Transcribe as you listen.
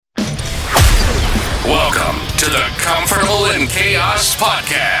Welcome to the Comfortable in Chaos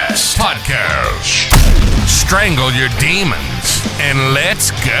Podcast. Strangle your demons and let's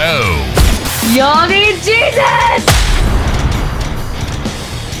go. Y'all need Jesus!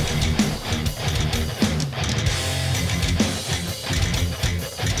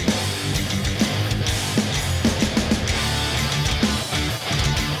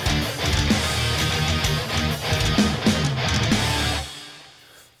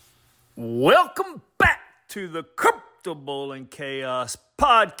 Welcome back to the Comfortable in Chaos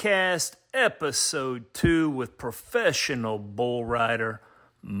Podcast, Episode 2 with professional bull rider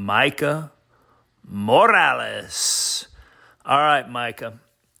Micah Morales. All right, Micah.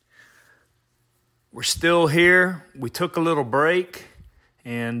 We're still here. We took a little break,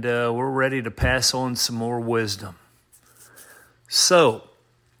 and we're ready to pass on some more wisdom. So,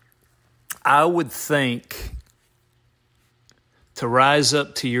 I would think to rise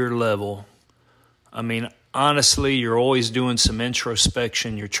up to your level, I mean, honestly, you're always doing some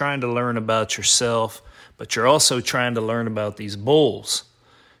introspection. You're trying to learn about yourself, but you're also trying to learn about these bulls.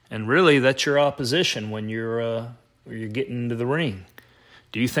 And really, that's your opposition when you're getting into the ring.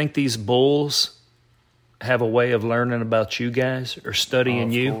 Do you think these bulls have a way of learning about you guys or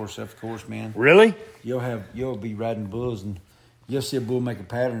studying you? Of course, man. Really? You'll be riding bulls and you'll see a bull make a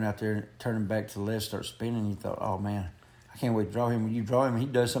pattern out there and turn him back to the left, start spinning, and you thought, oh man, I can't wait to draw him. When you draw him, he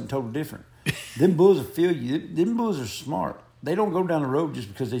does something totally different. Them bulls will feel you. Them bulls are smart. They don't go down the road just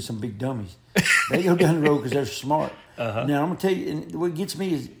because they're some big dummies. They go down the road because they're smart. Uh-huh. Now, I'm going to tell you, and what gets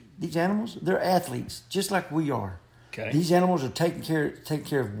me is these animals, they're athletes, just like we are. Okay. These animals are taken care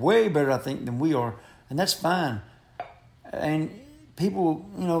of way better, I think, than we are, and that's fine. And people,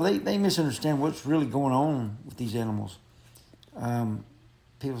 they misunderstand what's really going on with these animals.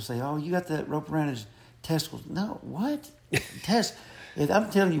 People say, oh, you got that rope around his testicles. No, what?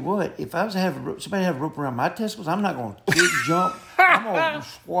 I'm telling you what, if I was to have somebody have a rope around my testicles, I'm not going to kick, jump. I'm going to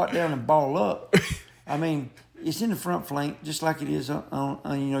squat down and ball up. I mean, it's in the front flank, just like it is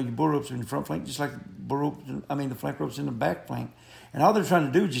on your bull ropes are in the front flank, just like the flank ropes in the back flank. And all they're trying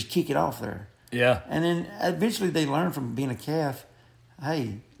to do is just kick it off there. Yeah. And then eventually they learn from being a calf.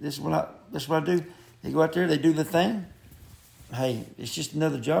 Hey, this is what I do. They go out there, they do the thing. Hey, it's just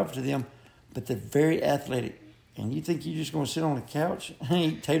another job to them, but they're very athletic. And you think you're just going to sit on the couch and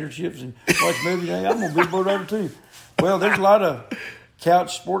eat tater chips and watch movies? Hey, I'm going to be a bull rider too. Well, there's a lot of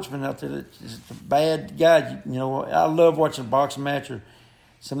couch sportsmen out there that's a bad guy. I love watching a boxing match or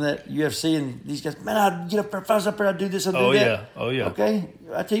some of that UFC, and these guys, man, I'd get up there, if I was up there, I'd do this, I'd do that. Oh, yeah. Okay,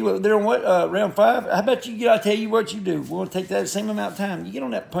 I tell you what, they're on round 5? How about I tell you what you do. We'll take that same amount of time. You get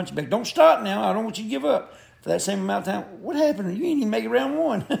on that punching bag. Don't stop now. I don't want you to give up for that same amount of time. What happened? You ain't even make it round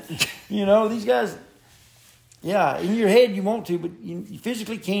 1. These guys... Yeah, in your head you want to, but you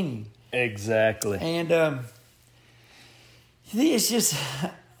physically can't. Exactly. And it's just,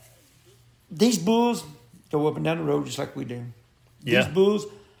 these bulls go up and down the road just like we do. Yeah. These bulls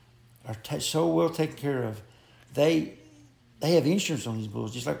are so well taken care of. They have insurance on these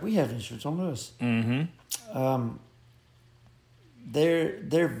bulls just like we have insurance on us. Mm-hmm.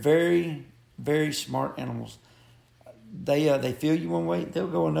 They're very, very smart animals. They feel you one way, they'll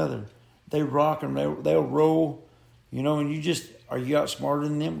go another. They rock and they'll roll, and you just, are you outsmarter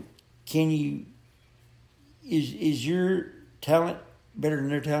than them? Is your talent better than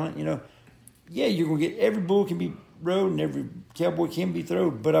their talent? Yeah, you're going to get, every bull can be rode and every cowboy can be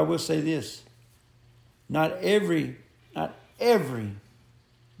thrown, but I will say this, not every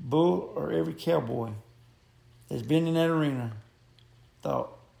bull or every cowboy that's been in that arena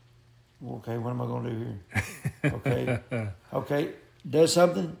thought, well, okay, what am I going to do here? Okay, does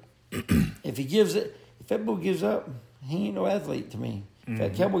something. If that bull gives up, he ain't no athlete to me. If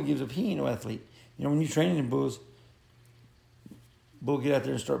that cowboy gives up, he ain't no athlete. When you're training in bulls, bull get out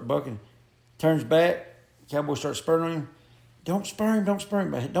there and start bucking, turns back, cowboy starts spurring on him. Don't spur him. Look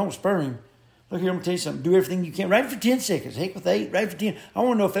here, I'm going to tell you something. Do everything you can. Ride for 10 seconds. Heck with 8. Ride for 10. I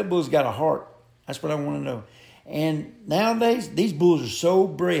want to know if that bull's got a heart. That's what I want to know. And nowadays, these bulls are so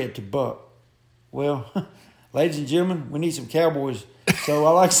bred to buck. Well, ladies and gentlemen, we need some cowboys. So I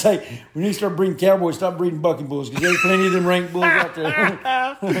like to say, we need to start breeding cowboys, stop breeding bucking bulls, because there's plenty of them ranked bulls out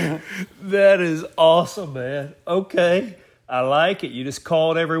there. That is awesome, man. Okay. I like it. You just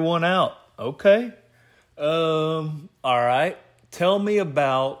called everyone out. Okay. All right. Tell me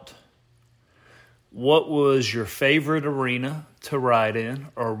about what was your favorite arena to ride in,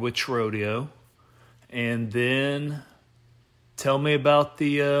 or which rodeo, and then tell me about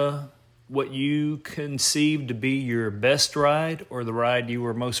the what you conceived to be your best ride or the ride you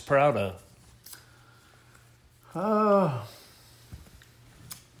were most proud of.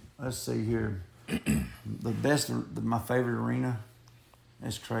 Let's see here. my favorite arena.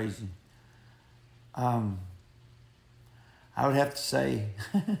 It's crazy. I would have to say,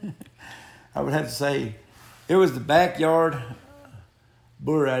 it was the backyard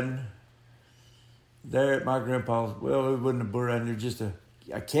bull riding there at my grandpa's. Well, it wasn't a bull riding; it was just a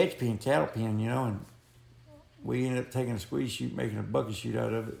catch pen, cattle pen, and we ended up taking a squeeze chute, making a bucket chute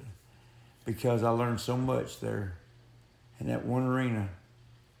out of it, because I learned so much there in that one arena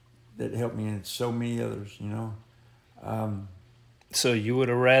that helped me in so many others. So you would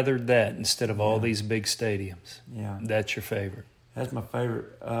have rathered that instead of all these big stadiums. Yeah. That's your favorite. That's my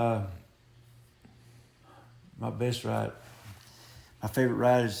favorite. My best ride. My favorite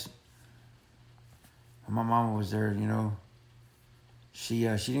ride is when my mama was there. She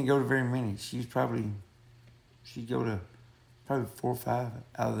didn't go to very many. She'd go to probably 4 or 5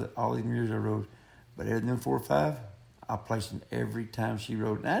 out of all the years I rode. But other than 4 or 5, I placed them every time she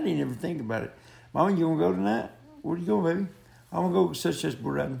rode. And I didn't even think about it. Mama, you want to go tonight? Where you going, baby? I'm going to go such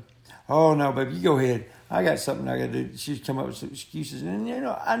bull riding. Oh, no, baby, you go ahead. I got something I got to do. She'd come up with some excuses. And,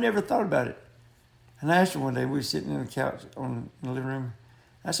 I never thought about it. And I asked her one day, we were sitting on the couch in the living room.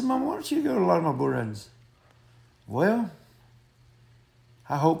 I said, Mama, why don't you go to a lot of my bull ridings? Well,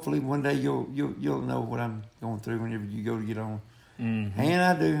 hopefully one day you'll know what I'm going through whenever you go to get on. Mm-hmm. And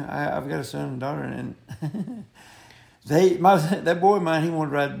I do. I've got a son and daughter, and that boy of mine, he wanted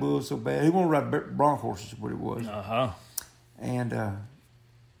to ride bulls so bad. He wanted to ride bronc horses, is what it was. And when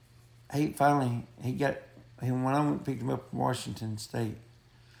I went and picked him up from Washington State,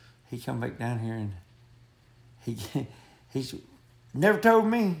 he come back down here and he never told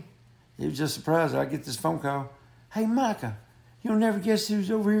me. It was just a surprise. I get this phone call. Hey, Micah, you'll never guess who's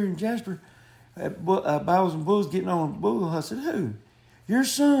over here in Jasper at Bibles and Bulls getting on a bull. I said, who? Your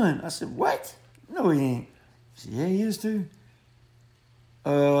son. I said, what? No, he ain't. He said, yeah, he is too.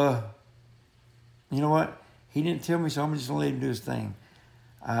 You know what? He didn't tell me, so I'm just going to let him do his thing.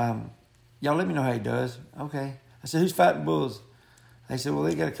 Y'all let me know how he does. Okay. I said, who's fighting bulls? They said, well,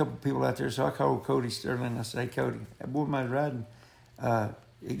 they got a couple of people out there. So I called Cody Sterling. I said, hey, Cody, that boy mine's riding.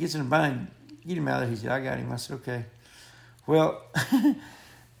 It gets in the bind. Get him out there. He said, I got him. I said, okay. Well,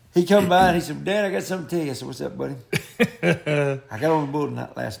 he come by and he said, Dad, I got something to tell you. I said, what's up, buddy? I got on the bull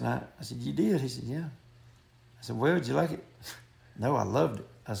last night. I said, you did? He said, yeah. I said, well, did you like it? No, I loved it.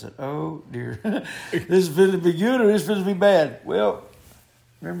 I said, oh, dear. This is supposed to be good or this is supposed to be bad? Well,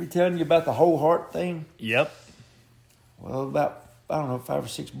 remember me telling you about the whole heart thing? Yep. Well, about, 5 or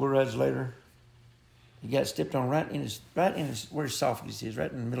 6 bull rides later, he got stepped on right in his where his esophagus is,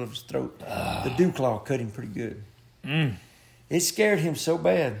 right in the middle of his throat. The dew claw cut him pretty good. It scared him so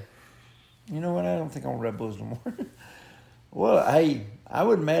bad. You know what? I don't think I want to ride bulls no more. Well, hey, I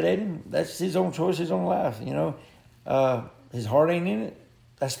wasn't mad at him. That's his own choice, his own life. His heart ain't in it.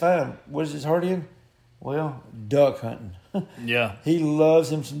 That's fine. What is his heart in? Well, duck hunting. Yeah. He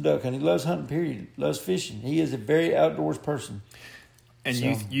loves him some duck hunting. He loves hunting, period. Loves fishing. He is a very outdoors person. And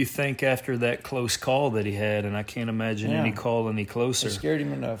you think after that close call that he had, and I can't imagine any call any closer. It scared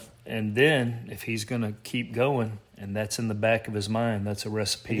him enough. And then if he's going to keep going, and that's in the back of his mind, that's a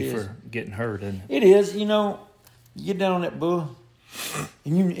recipe for getting hurt. And it is. You get down on that bull,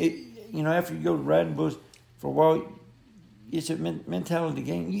 and after you go riding bulls for a while, it's a mentality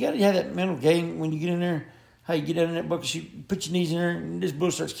game. You got to have that mental game when you get in there. Hey, you get down in that bucket chute, put your knees in there, and this bull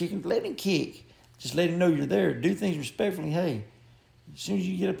starts kicking. Let him kick. Just let him know you're there. Do things respectfully. Hey, as soon as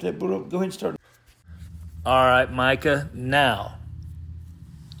you get up to that bull, go ahead and start. All right, Micah. Now,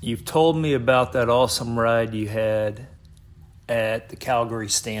 you've told me about that awesome ride you had at the Calgary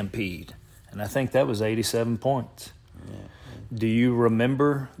Stampede, and I think that was 87 points. Yeah. Do you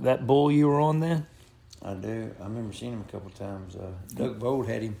remember that bull you were on then? I do. I remember seeing him a couple of times. Doug Vold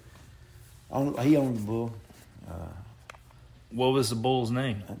had him. He owned the bull. What was the bull's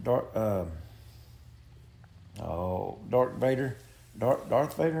name? Darth Vader.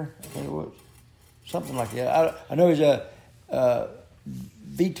 Darth Vader, I think it was. Something like that. I know he's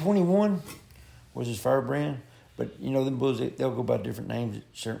V21 was his fire brand. But, them bulls, they'll go by different names at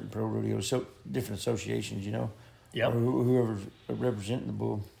certain pro rodeos, so different associations, Yep. Or whoever's representing the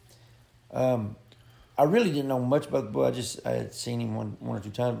bull. I really didn't know much about the bull. I had seen him one or two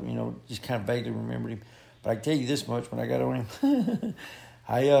times, just kind of vaguely remembered him. But I can tell you this much, when I got on him,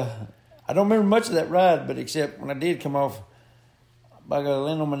 I don't remember much of that ride, but except when I did come off, I got to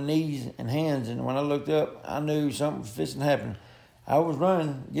land on my knees and hands, and when I looked up, I knew something was fixing to happen. I was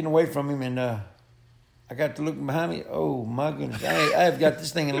running, getting away from him, and I got to look behind me. Oh, my goodness. I've got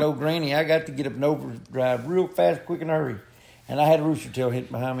this thing in low granny. I got to get up and overdrive real fast, quick, and hurry. And I had a rooster tail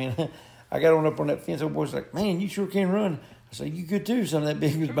hit behind me, and I got on up on that fence. Old boy's like, man, you sure can run. I said, you could too. Some of that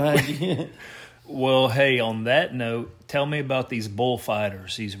big was behind you. Well, hey, on that note, tell me about these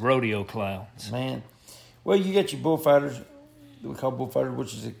bullfighters, these rodeo clowns. Man. Well, you get your bullfighters, we call bullfighters,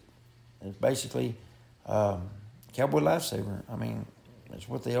 which is basically cowboy lifesaver. I mean, that's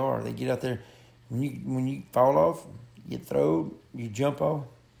what they are. They get out there. When you fall off, you get thrown, you jump off.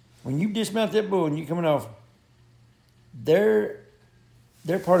 When you dismount that bull and you're coming off, their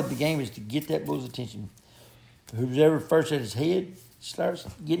part of the game is to get that bull's attention. Who's ever first at his head starts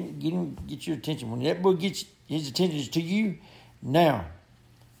get your attention. When that bull gets his attention to you, now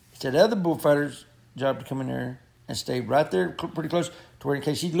it's that other bullfighter's job to come in there and stay right there pretty close to where in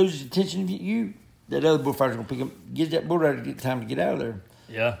case he loses attention to you, that other bullfighter's going to pick him, get that bull ready to get time to get out of there.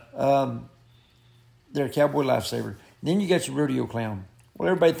 Yeah. They're a cowboy lifesaver. Then you got your rodeo clown. Well,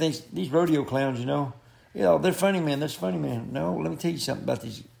 everybody thinks these rodeo clowns, they're funny man. That's funny man. No, let me tell you something about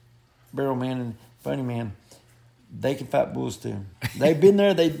these barrel man and funny man. They can fight bulls too. They've been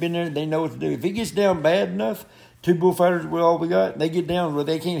there. They know what to do. If it gets down bad enough, two bullfighters with all we got, they get down where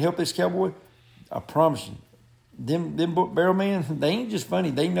they can't help this cowboy. I promise you, them barrel man, they ain't just funny.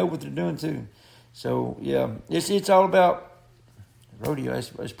 They know what they're doing too. So yeah, it's all about rodeo. It's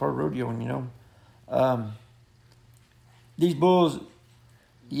part of rodeo, these bulls,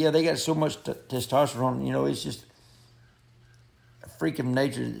 yeah, they got so much testosterone. It's just a freak of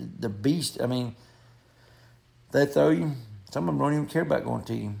nature. The beast. I mean, they throw you. Some of them don't even care about going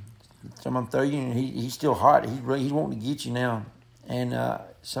to you. Some of them throw you, and he's still hot. He's wanting to get you now. And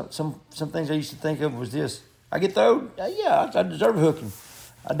some things I used to think of was this: I get thrown. Yeah, I deserve a hooking.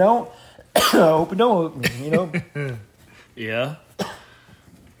 I don't. I hope it don't hook me. Yeah.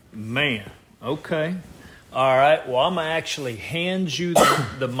 Man. Okay. All right. Well, I'm going to actually hand you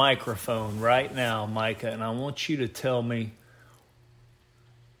the microphone right now, Micah, and I want you to tell me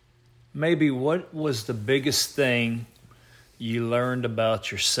maybe what was the biggest thing you learned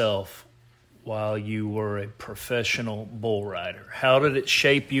about yourself while you were a professional bull rider? How did it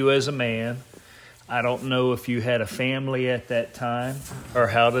shape you as a man? I don't know if you had a family at that time, or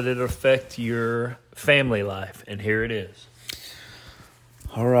how did it affect your family life? And here it is.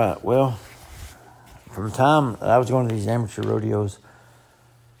 All right. Well, from the time I was going to these amateur rodeos,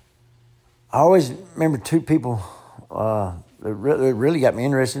 I always remember two people that really got me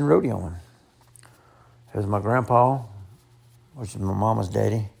interested in rodeoing. It was my grandpa, which is my mama's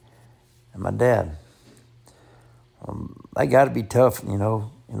daddy, and my dad. They got to be tough, in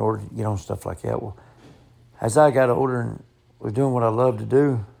order to get on stuff like that. Well, as I got older and was doing what I loved to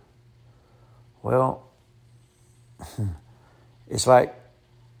do, well, it's like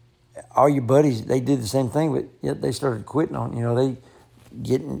all your buddies, they did the same thing, but yet they started quitting on, they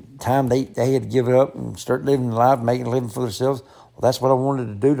getting time, they had to give it up and start living life, making a living for themselves. Well, that's what I wanted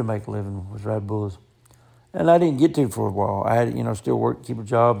to do to make a living, was ride bulls. And I didn't get to for a while. I had, still work, keep a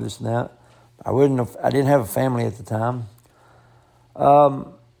job, this and that. I didn't have a family at the time.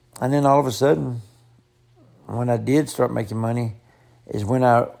 And then all of a sudden, when I did start making money, is when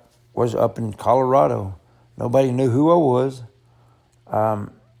I was up in Colorado. Nobody knew who I was.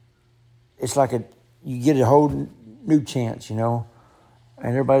 It's like you get a whole new chance, And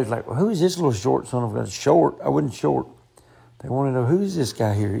everybody's like, well, who is this little short son of a gun? Short? I wasn't short. They want to know, who's this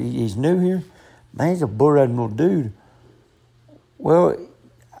guy here? He's new here? Man, he's a bull riding little dude. Well,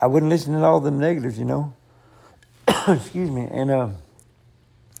 I wouldn't listen to all them negatives, Excuse me. And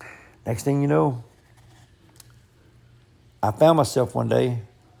next thing you know, I found myself one day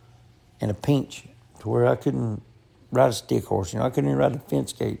in a pinch to where I couldn't ride a stick horse. I couldn't even ride a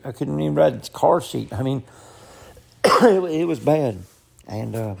fence gate. I couldn't even ride a car seat. I mean, it was bad.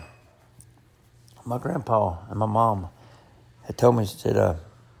 And my grandpa and my mom had told me, said,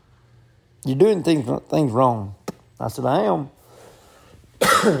 you're doing things wrong. I said, I am.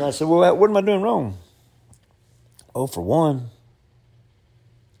 And I said, well, what am I doing wrong? Oh, for one,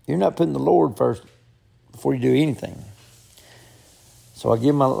 you're not putting the Lord first before you do anything. So I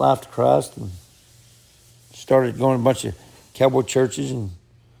gave my life to Christ and started going to a bunch of cowboy churches and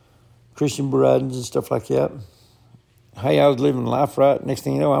Christian beradings and stuff like that. Hey, I was living life right. Next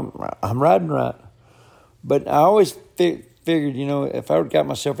thing you know, I'm riding right. But I always figured, if I got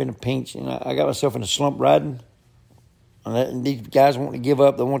myself in a pinch and I got myself in a slump riding, and these guys want to give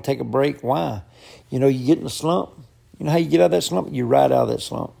up, they want to take a break. Why? You get in a slump. You know how you get out of that slump? You ride out of that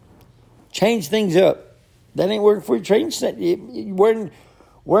slump. Change things up. That ain't working for you. Change that. You're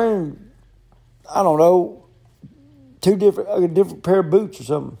wearing, I don't know, a different pair of boots or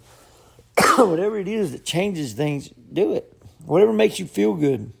something. Whatever it is that changes things, do it. Whatever makes you feel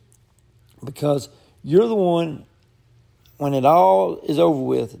good. Because you're the one, when it all is over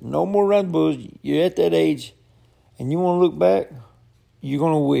with, no more run bulls, you're at that age, and you want to look back, you're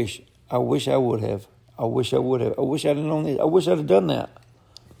going to wish, I wish I would have. I wish I would have. I wish I'd have known this. I wish I'd have done that.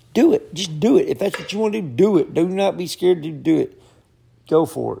 Do it. Just do it. If that's what you want to do it. Do not be scared to do it. Go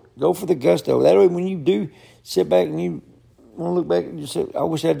for it. Go for the gusto. That way when you do sit back and you want to look back and you say, I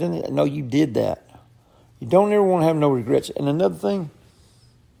wish I'd done that. No, you did that. You don't ever want to have no regrets. And another thing,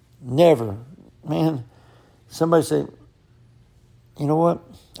 never, man, somebody say, you know what?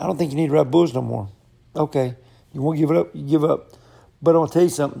 I don't think you need to ride bulls no more. Okay. You want to give it up? You give up. But I'm going to tell you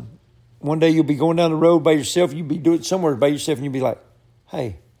something. One day you'll be going down the road by yourself. You'll be doing it somewhere by yourself and you'll be like,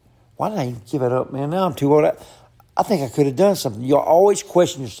 hey, why did I even give it up, man? Now I'm too old. I think I could have done something. You'll always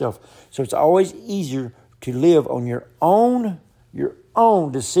question yourself. So it's always easier to live on your own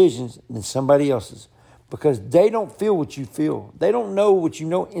decisions than somebody else's, because they don't feel what you feel. They don't know what you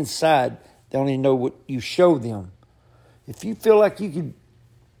know inside. They only know what you show them. If you feel like you could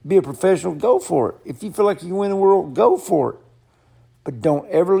be a professional, go for it. If you feel like you can win the world, go for it. But don't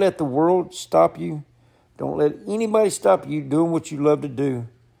ever let the world stop you. Don't let anybody stop you doing what you love to do.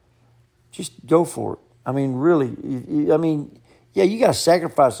 Just go for it. I mean, really, yeah, you got to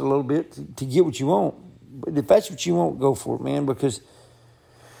sacrifice a little bit to get what you want. But if that's what you want, go for it, man, because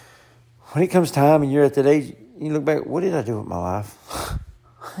when it comes time and you're at that age, you look back, what did I do with my life?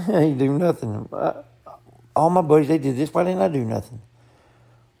 I ain't do nothing. All my buddies, they did this. Why didn't I do nothing?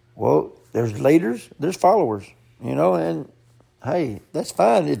 Well, there's leaders, there's followers, and hey, that's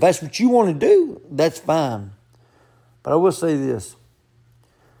fine. If that's what you want to do, that's fine. But I will say this.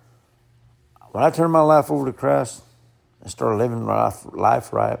 When I turned my life over to Christ and started living my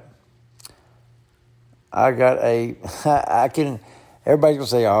life right, I got everybody's going to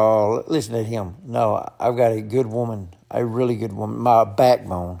say, oh, listen to him. No, I've got a good woman, a really good woman, my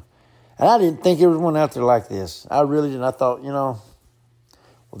backbone. And I didn't think there was one out there like this. I really didn't. I thought, well,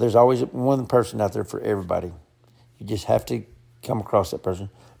 there's always one person out there for everybody. You just have to come across that person.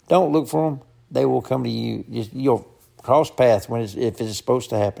 Don't look for them. They will come to you. You'll cross paths if it's supposed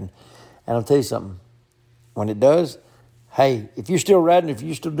to happen. And I'll tell you something. When it does, hey, if you're still riding, if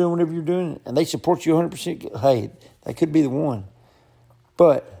you're still doing whatever you're doing, and they support you 100%, hey, that could be the one.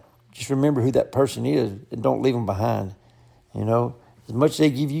 But just remember who that person is and don't leave them behind. As much as they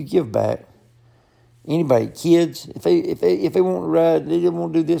give you, give back. Anybody, kids, if they want to ride, they don't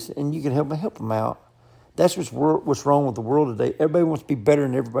want to do this, and you can help them out. That's what's wrong with the world today. Everybody wants to be better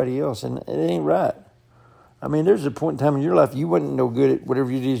than everybody else, and it ain't right. I mean, there's a point in time in your life you wasn't no good at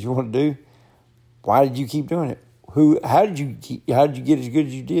whatever it is you want to do. Why did you keep doing it? How did you get as good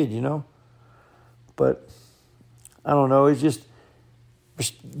as you did? But I don't know. It's just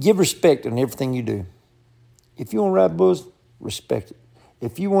give respect in everything you do. If you want to ride bulls, respect it.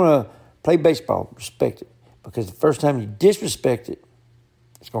 If you want to play baseball, respect it. Because the first time you disrespect it,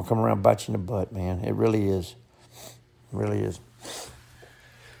 it's going to come around and bite you in the butt, man. It really is. It really is.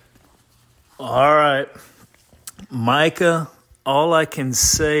 All right. Micah, all I can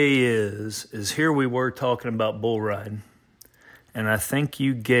say is here we were talking about bull riding, and I think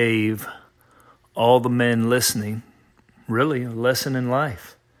you gave all the men listening really a lesson in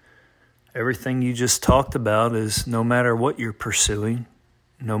life. Everything you just talked about is no matter what you're pursuing,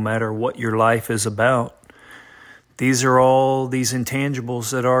 no matter what your life is about, these are all these intangibles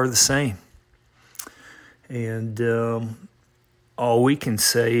that are the same. And all we can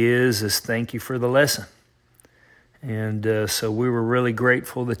say is thank you for the lesson. And so we were really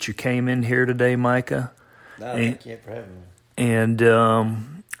grateful that you came in here today, Micah. Thank you for having me. And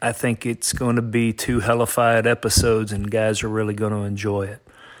I think it's going to be 2 hellified episodes, and guys are really going to enjoy it.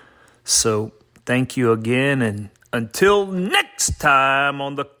 So thank you again, and until next time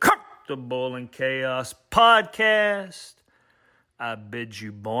on the Comfortable in Chaos podcast, I bid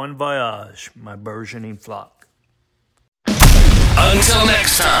you bon voyage, my burgeoning flock. Until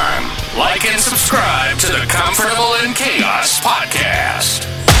next time.